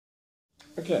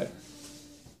Okay,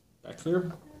 back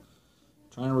here.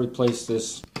 Trying to replace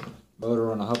this motor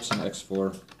on a Hubsan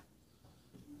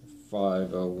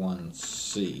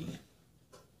H501c.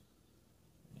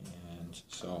 And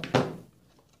so what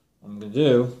I'm going to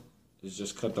do is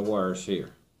just cut the wires here.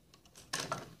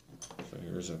 So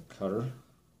here's a cutter.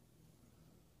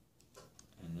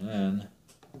 And then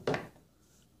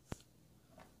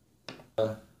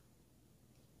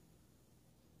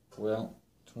well,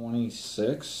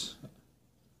 26,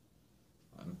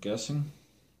 I'm guessing.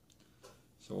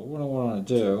 So what I want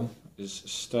to do is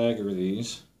stagger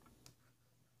these.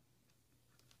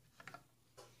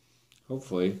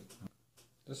 Hopefully,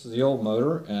 this is the old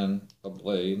motor and a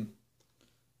blade,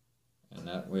 and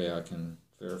that way I can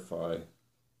verify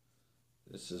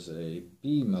this is a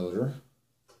B motor,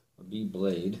 a B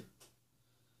blade.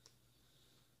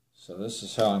 So this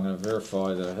is how I'm going to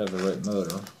verify that I have the right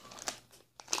motor.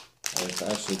 There's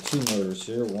actually two motors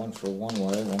here, one for one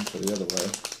way, one for the other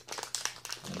way.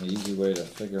 And the easy way to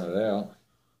figure it out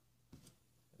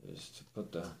is to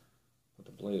put the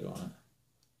blade on it.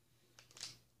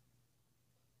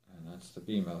 And that's the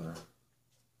B motor.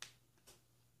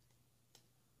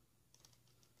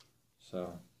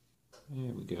 So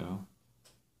here we go.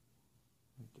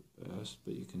 Not the best,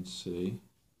 but you can see.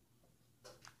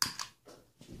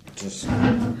 Just see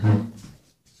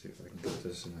if I can get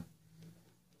this in a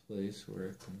place where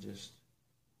it can just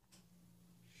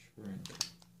shrink.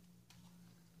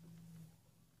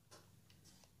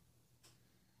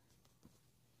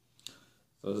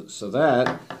 So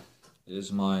that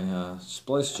is my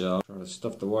splice job. Try to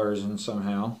stuff the wires in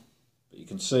somehow, but you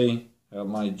can see how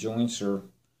my joints are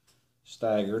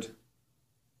staggered,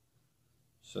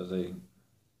 so they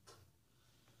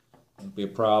won't be a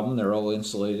problem. They're all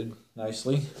insulated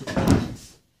nicely.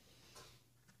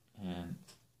 And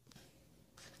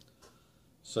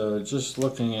so just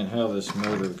looking at how this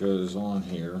motor goes on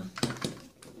here,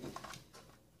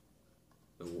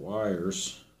 the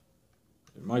wires,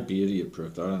 it might be idiot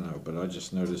proofed, I don't know, but I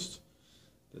just noticed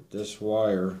that this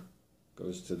wire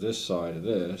goes to this side of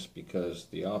this because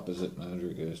the opposite motor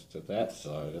goes to that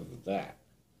side of that.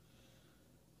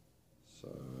 So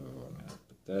I'm going to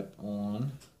put that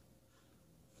on,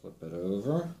 flip it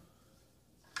over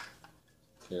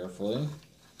carefully,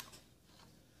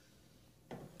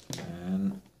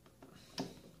 and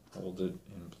hold it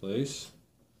in place.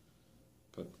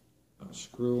 Put a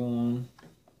screw on,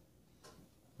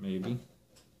 maybe.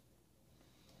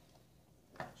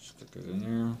 Stick it in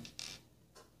there.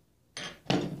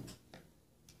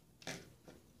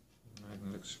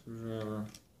 Magnetic screwdriver.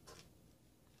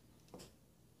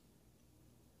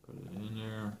 Put it in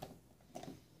there.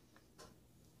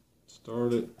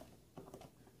 Start it.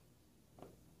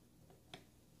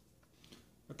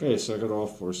 Okay, so I got all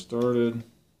four started.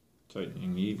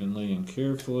 Tightening evenly and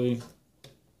carefully.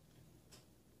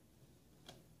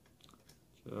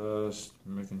 Just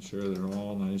making sure they're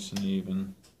all nice and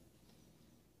even.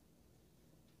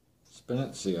 Spin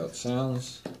it, see how it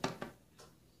sounds.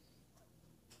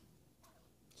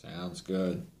 Sounds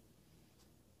good.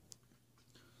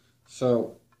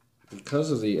 So,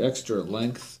 because of the extra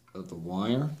length of the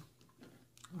wire,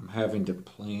 I'm having to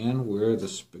plan where the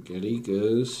spaghetti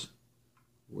goes.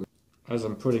 As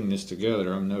I'm putting this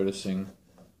together, I'm noticing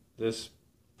this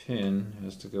pin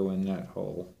has to go in that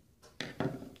hole.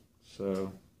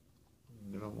 So,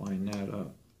 I'm going to line that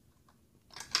up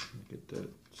and get that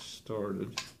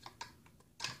started.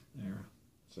 There,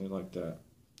 so like that.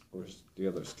 Of course, the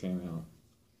others came out.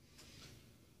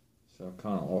 So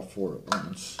kind of all four at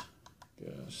once, I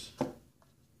guess.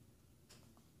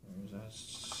 There's that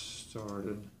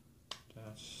started.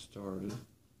 That's started.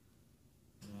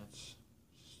 That's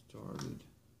started.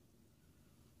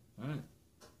 Alright.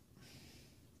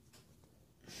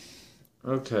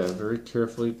 Okay, very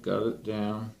carefully got it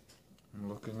down. I'm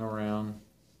looking around.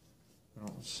 I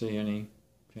don't see any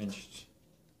pinched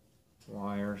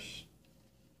wires.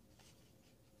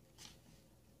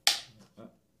 Oh,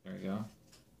 there you go.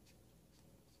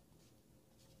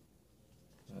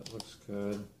 That looks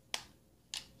good.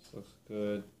 This looks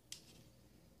good.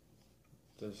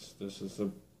 This is the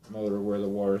motor where the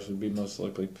wires would be most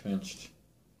likely pinched.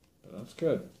 But that's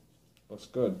good. Looks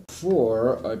good.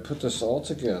 Before I put this all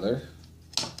together,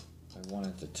 I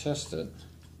wanted to test it.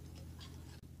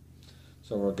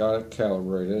 So I got it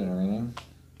calibrated and everything.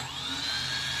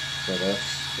 So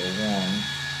that's the one.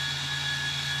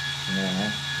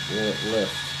 Now, will it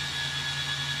lift?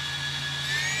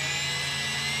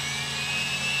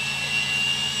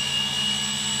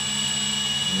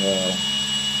 No.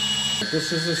 This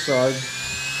is the side